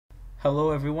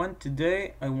Hello everyone,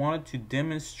 today I wanted to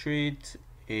demonstrate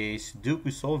a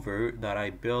Sudoku solver that I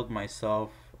built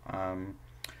myself a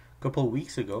couple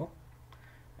weeks ago.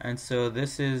 And so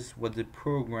this is what the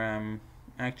program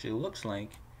actually looks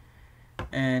like.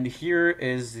 And here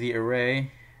is the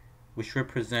array which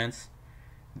represents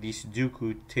the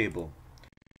Sudoku table.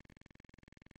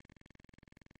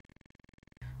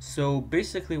 So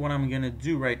basically what I'm going to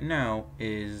do right now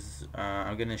is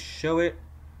I'm going to show it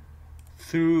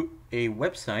through a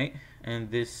website, and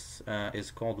this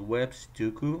is called Web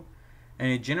Sudoku,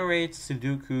 and it generates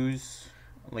Sudokus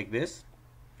like this.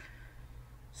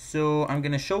 So I'm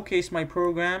gonna showcase my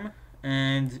program,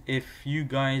 and if you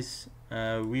guys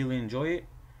really enjoy it,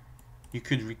 you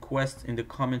could request in the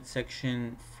comment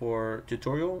section for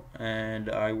tutorial, and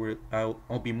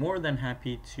I'll be more than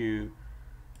happy to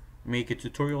make a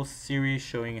tutorial series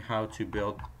showing how to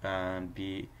build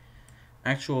the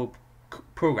actual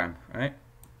program, right?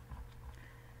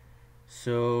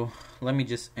 So let me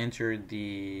just enter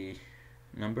the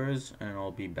numbers and I'll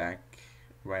be back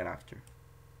right after.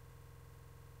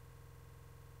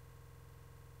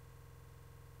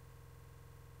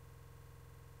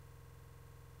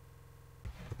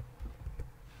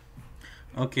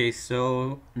 Okay,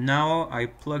 so now I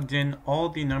plugged in all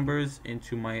the numbers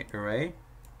into my array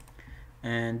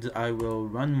and I will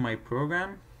run my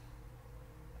program.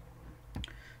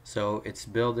 So it's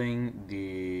building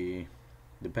the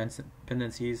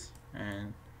dependencies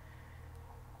and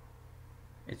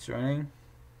it's running.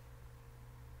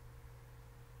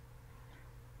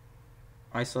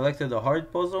 I selected a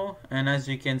hard puzzle, and as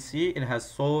you can see, it has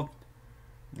solved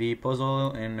the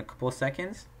puzzle in a couple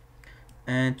seconds.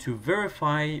 And to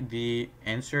verify the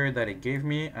answer that it gave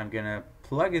me, I'm gonna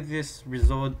plug this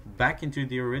result back into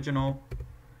the original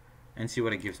and see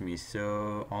what it gives me.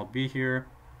 So I'll be here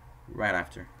right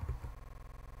after.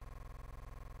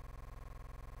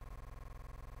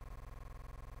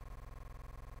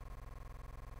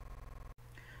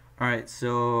 Alright,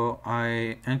 so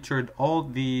I entered all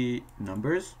the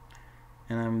numbers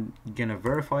and I'm gonna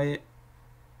verify it,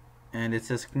 and it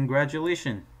says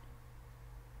congratulations,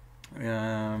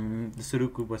 the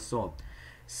Sudoku was solved.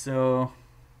 So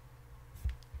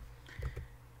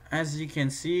as you can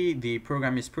see, the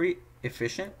program is pretty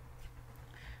efficient.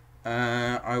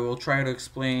 I will try to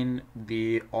explain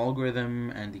the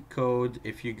algorithm and the code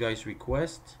if you guys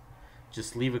request.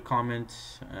 Just leave a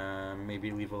comment,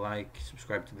 maybe leave a like,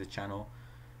 subscribe to the channel,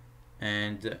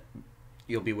 and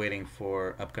you'll be waiting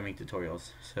for upcoming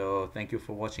tutorials. So thank you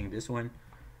for watching this one,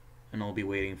 and I'll be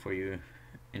waiting for you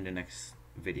in the next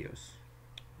videos.